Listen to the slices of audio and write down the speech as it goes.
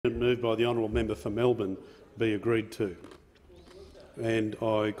Moved by the honourable member for Melbourne be agreed to. And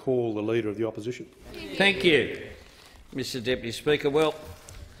I call the Leader of the Opposition. Thank you, Mr Deputy Speaker. Well,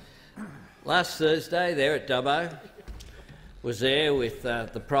 last Thursday there at Dubbo was there with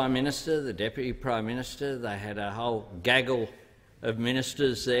the Prime Minister, the Deputy Prime Minister. They had a whole gaggle of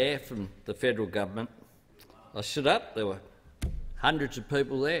ministers there from the federal government. I stood up, there were hundreds of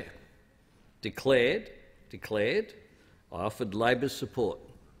people there. Declared, I offered Labor's support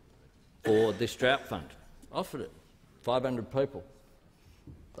for this drought fund. Offered it. 500 people.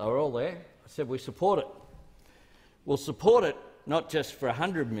 They were all there. I said, we support it. We'll support it not just for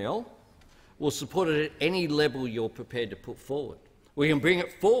 100 mil, we'll support it at any level you're prepared to put forward. We can bring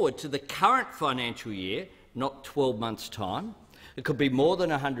it forward to the current financial year, not 12 months' time. It could be more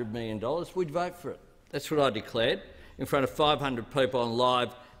than $100 million. We'd vote for it. That's what I declared in front of 500 people on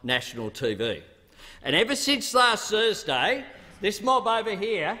live national TV. And ever since last Thursday, this mob over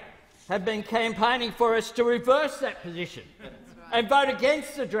here have been campaigning for us to reverse that position and vote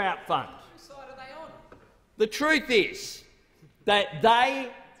against the drought fund. Whose side are they on? The truth is that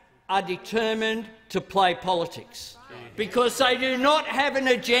they are determined to play politics because they do not have an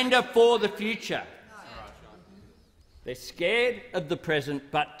agenda for the future. They're scared of the present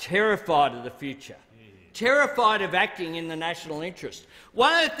but terrified of the future, terrified of acting in the national interest.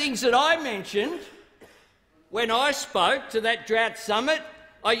 One of the things that I mentioned when I spoke to that drought summit,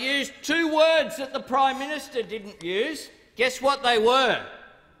 I used two words that the Prime Minister didn't use. Guess what they were?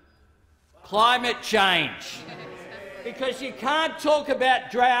 Climate change. Because you can't talk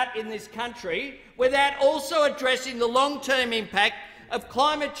about drought in this country without also addressing the long-term impact of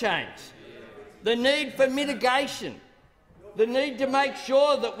climate change, the need for mitigation, the need to make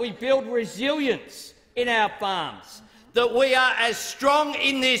sure that we build resilience in our farms, that we are as strong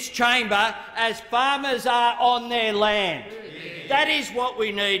in this chamber as farmers are on their land. That is what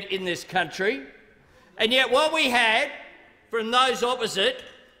we need in this country. And yet what we had from those opposite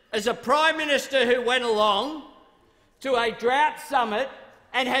is a Prime Minister who went along to a drought summit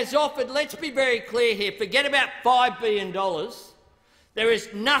and has offered, let's be very clear here, forget about $5 billion. There is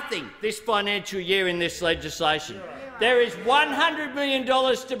nothing this financial year in this legislation. There is $100 million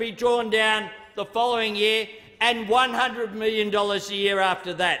to be drawn down the following year and $100 million a year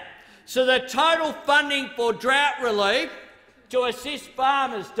after that. So the total funding for drought relief to assist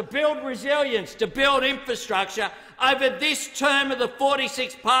farmers, to build resilience, to build infrastructure over this term of the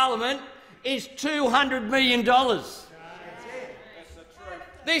 46th Parliament is $200 million.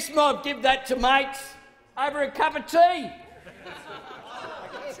 This mob give that to mates over a cup of tea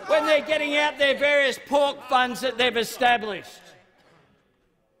when they're getting out their various pork funds that they've established.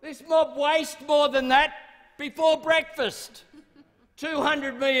 This mob waste more than that before breakfast.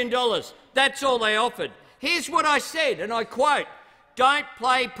 $200 million. That's all they offered. Here's what I said, and I quote, "Don't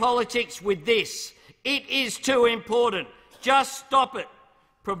play politics with this. It is too important. Just stop it.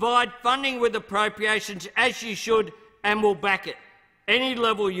 Provide funding with appropriations as you should and we'll back it. Any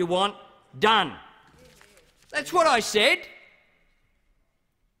level you want, done." That's what I said,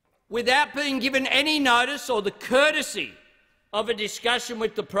 without being given any notice or the courtesy of a discussion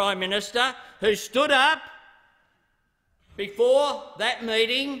with the Prime Minister, who stood up before that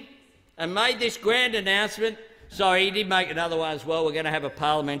meeting and made this grand announcement. Sorry, he did make another one as well. We're going to have a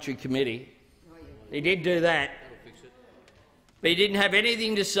parliamentary committee. He did do that. But he didn't have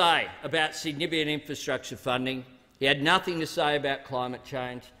anything to say about significant infrastructure funding. He had nothing to say about climate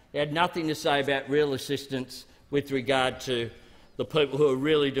change. He had nothing to say about real assistance with regard to the people who are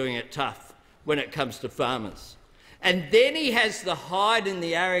really doing it tough when it comes to farmers. And then he has the hide and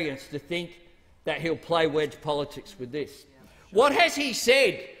the arrogance to think that he'll play wedge politics with this. What has he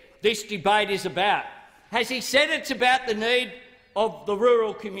said this debate is about? Has he said it's about the need of the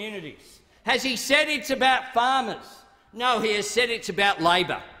rural communities? Has he said it's about farmers? No, he has said it's about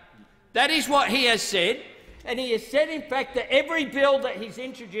Labor. That is what he has said. And he has said, in fact, that every bill that he's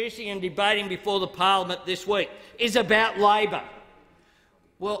introducing and debating before the Parliament this week is about Labor.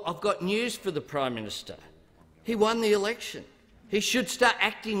 Well, I've got news for the Prime Minister. He won the election. He should start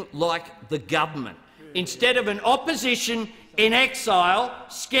acting like the government, instead of an opposition in exile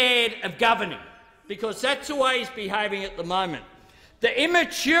scared of governing, because that's the way he's behaving at the moment. The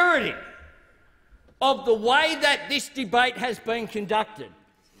immaturity of the way that this debate has been conducted,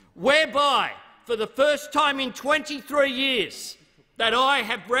 whereby for the first time in 23 years that I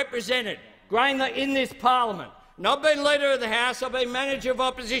have represented Grainler in this Parliament, and I've been Leader of the House, I've been Manager of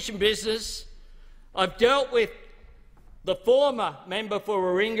Opposition Business, I've dealt with the former member for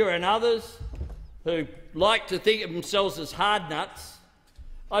Warringah and others who like to think of themselves as hard nuts.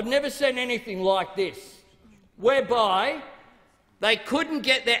 I've never seen anything like this, whereby They couldn't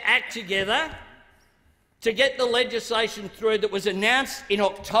get their act together to get the legislation through that was announced in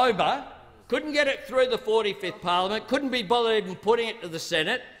October, couldn't get it through the 45th Parliament, couldn't be bothered even putting it to the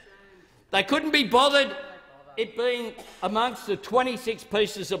Senate. They couldn't be bothered it being amongst the 26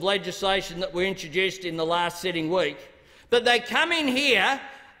 pieces of legislation that were introduced in the last sitting week. But they come in here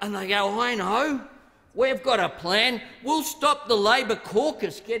and they go, I know, we've got a plan. We'll stop the Labor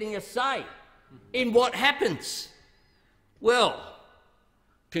caucus getting a say in what happens. Well,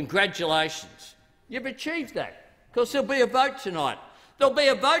 congratulations. You've achieved that, because there'll be a vote tonight. There'll be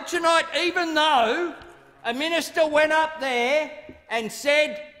a vote tonight even though a minister went up there and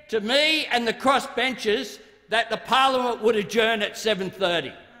said to me and the crossbenchers that the parliament would adjourn at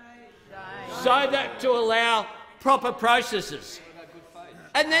 7:30, so that to allow proper processes.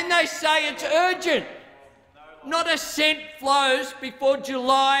 And then they say it's urgent. Not a cent flows before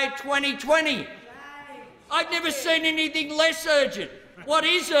July 2020. I've never seen anything less urgent. What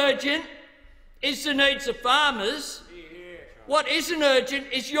is urgent is the needs of farmers. What isn't urgent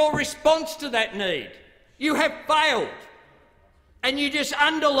is your response to that need. You have failed, and you just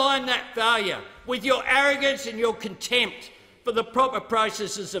underline that failure with your arrogance and your contempt for the proper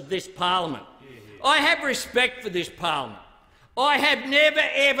processes of this parliament. I have respect for this parliament. I have never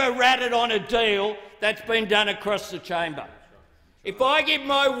ever ratted on a deal that's been done across the chamber. If I give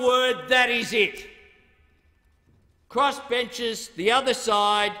my word, that is it. Crossbenchers, the other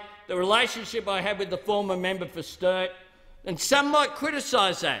side, the relationship I have with the former member for Sturt, and some might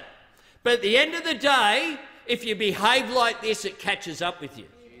criticise that. But at the end of the day, if you behave like this, it catches up with you.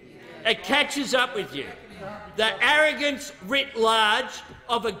 It catches up with you. The arrogance writ large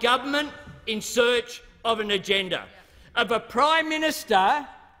of a government in search of an agenda, of a Prime Minister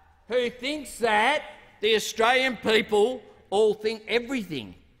who thinks that the Australian people all think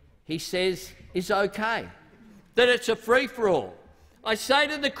everything he says is okay, that it's a free-for-all. I say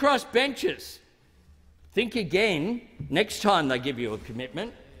to the crossbenchers, think again next time they give you a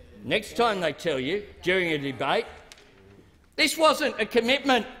commitment, next time they tell you during a debate. This wasn't a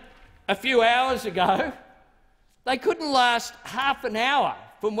commitment a few hours ago. They couldn't last half an hour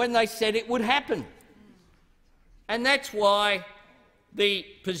from when they said it would happen. And that's why the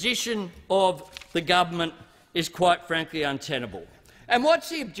position of the government is quite frankly untenable. And what's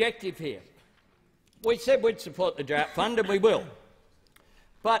the objective here? We said we'd support the drought fund, and we will.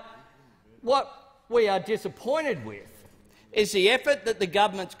 But what we are disappointed with is the effort that the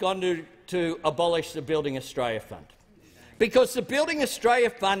government's gone to abolish the Building Australia Fund. Because the Building Australia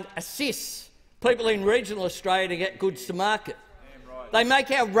Fund assists people in regional Australia to get goods to market. They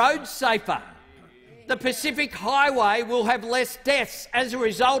make our roads safer. The Pacific Highway will have less deaths as a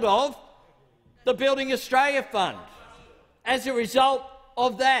result of the Building Australia Fund, as a result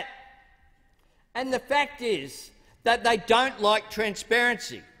of that. And the fact is that they don't like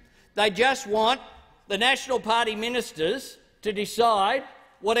transparency. They just want the National Party ministers to decide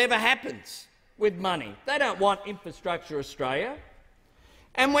whatever happens with money. They don't want Infrastructure Australia.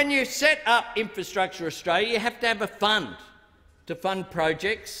 And when you set up Infrastructure Australia, you have to have a fund to fund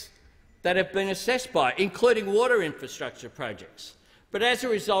projects that have been assessed by, including water infrastructure projects. But as a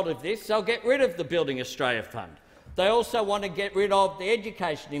result of this, they'll get rid of the Building Australia Fund. They also want to get rid of the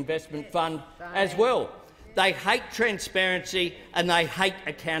Education Investment Fund as well. They hate transparency and they hate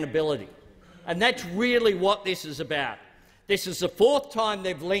accountability. And that's really what this is about. This is the fourth time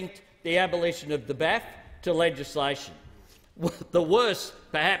they've linked the abolition of the BAF to legislation. The worst,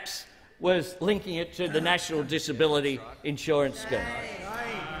 perhaps, was linking it to the National Disability Insurance Scheme.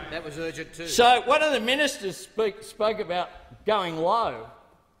 That was urgent too. So one of the ministers spoke about going low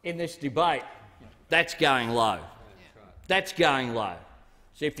in this debate. That's going low. That's going low.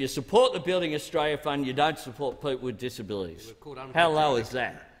 So if you support the Building Australia Fund, you don't support people with disabilities. How low is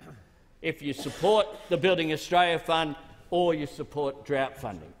that? If you support the Building Australia Fund or you support drought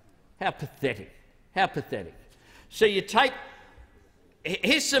funding. How pathetic. How pathetic. So you take...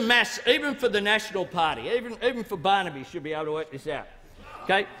 Here's some maths, even for the National Party, even for Barnaby should be able to work this out.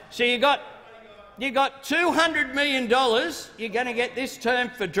 Okay, so you got $200 million you're going to get this term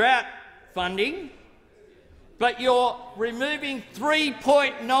for drought funding, but you're removing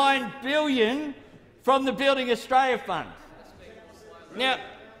 $3.9 billion from the Building Australia Fund. Now,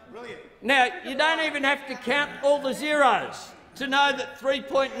 you don't even have to count all the zeros to know that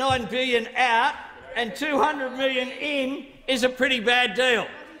 $3.9 billion out and $200 million in is a pretty bad deal.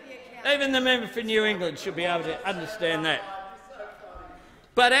 Even the member for New England should be able to understand that.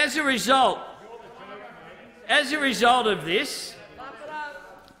 But as a result of this,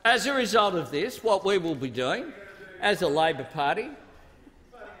 what we will be doing as a Labor Party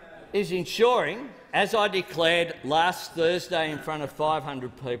is ensuring as I declared last Thursday in front of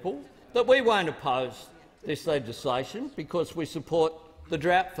 500 people, that we won't oppose this legislation because we support the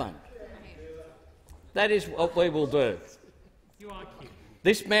drought fund. That is what we will do.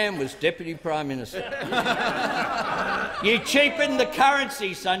 This man was Deputy Prime Minister. You cheapened the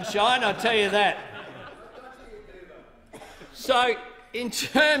currency, sunshine, I'll tell you that. So, in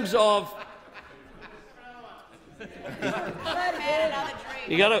terms of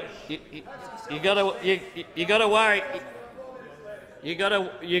you got to worry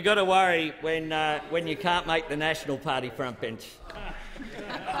when you can't make the National Party front bench.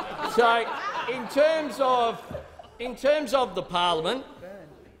 So, in terms of the Parliament,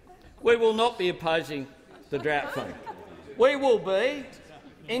 we will not be opposing the drought fund. We will be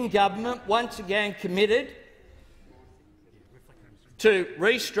in government once again committed to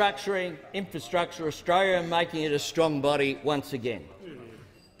restructuring Infrastructure Australia and making it a strong body once again,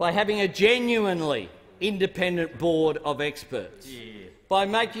 by having a genuinely independent board of experts, by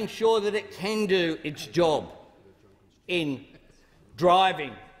making sure that it can do its job in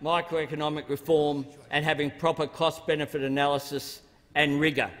driving microeconomic reform and having proper cost-benefit analysis and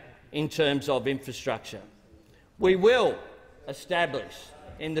rigour in terms of infrastructure. We will establish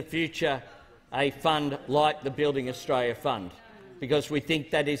in the future a fund like the Building Australia Fund, because we think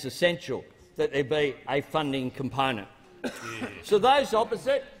that is essential, that there be a funding component. So those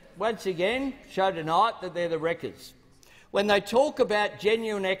opposite, once again, show tonight that they're the wreckers. When they talk about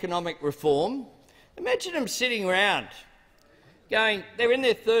genuine economic reform, imagine them sitting around going, they're in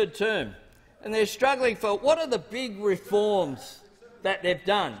their third term, and they're struggling for what are the big reforms that they've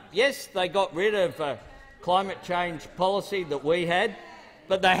done. Yes, they got rid of climate change policy that we had,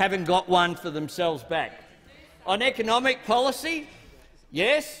 but they haven't got one for themselves back. On economic policy,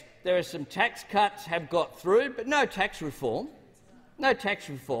 yes, there are some tax cuts have got through, but no tax reform. No tax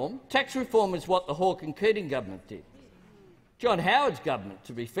reform. Tax reform is what the Hawke and Keating government did. John Howard's government,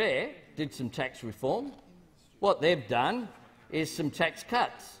 to be fair, did some tax reform. What they've done is some tax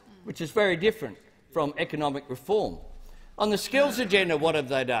cuts, which is very different from economic reform. On the skills agenda, what have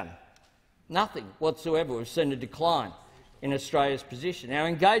they done? Nothing whatsoever. We've seen a decline in Australia's position. Our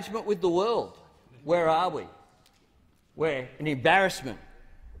engagement with the world, where are we? We're an embarrassment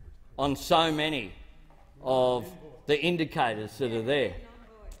on so many of the indicators that are there.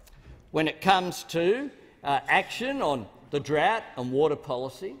 When it comes to action on the drought and water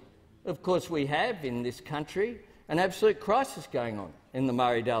policy, of course we have in this country an absolute crisis going on in the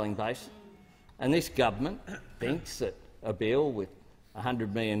Murray-Darling Basin, and this government thinks that a bill with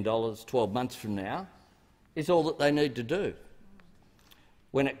 $100 million 12 months from now is all that they need to do.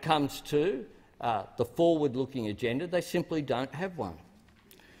 When it comes to the forward-looking agenda, they simply don't have one.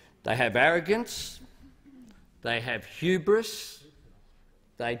 They have arrogance, they have hubris,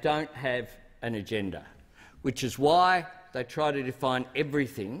 they don't have an agenda, which is why they try to define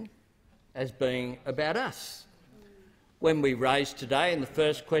everything as being about us. When we raised today in the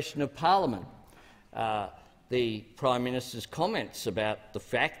first question of Parliament the Prime Minister's comments about the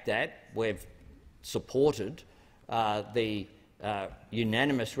fact that we've supported the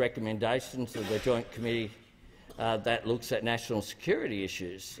unanimous recommendations of the Joint Committee that looks at national security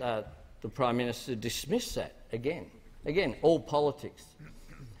issues, the Prime Minister dismissed that again. Again, all politics.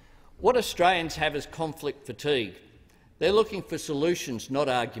 What Australians have is conflict fatigue. They're looking for solutions, not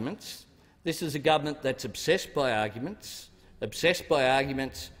arguments. This is a government that's obsessed by arguments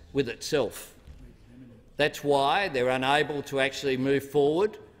with itself. That's why they're unable to actually move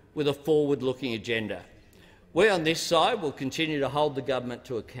forward with a forward-looking agenda. We on this side will continue to hold the government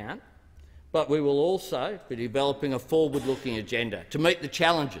to account, but we will also be developing a forward-looking agenda to meet the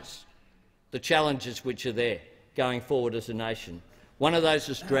challenges which are there going forward as a nation. One of those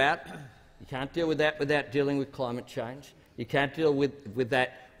is drought. You can't deal with that without dealing with climate change. You can't deal with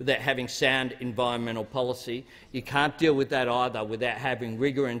that without having sound environmental policy. You can't deal with that either without having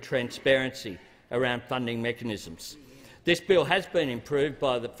rigour and transparency around funding mechanisms. This bill has been improved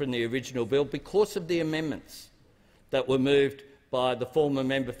from the original bill because of the amendments that were moved by the former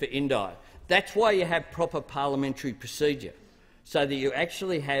member for Indi. That's why you have proper parliamentary procedure, so that you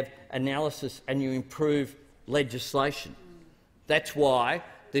actually have analysis and you improve legislation. That's why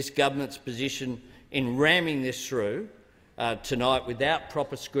this government's position in ramming this through tonight without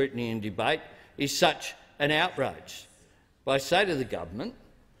proper scrutiny and debate is such an outrage. But I say to the government,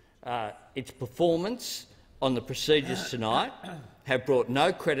 its performance on the procedures tonight have brought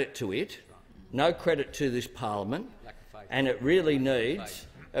no credit to it, no credit to this parliament, and it really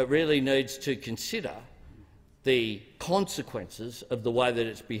needs to consider the consequences of the way that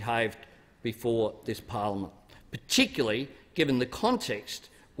it's behaved before this parliament, particularly given the context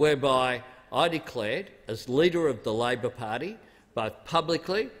whereby I declared, as leader of the Labor Party, both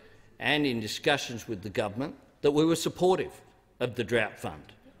publicly and in discussions with the government, that we were supportive of the drought fund.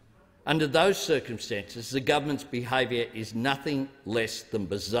 Under those circumstances, the government's behaviour is nothing less than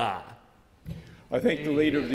bizarre. I thank the Leader of the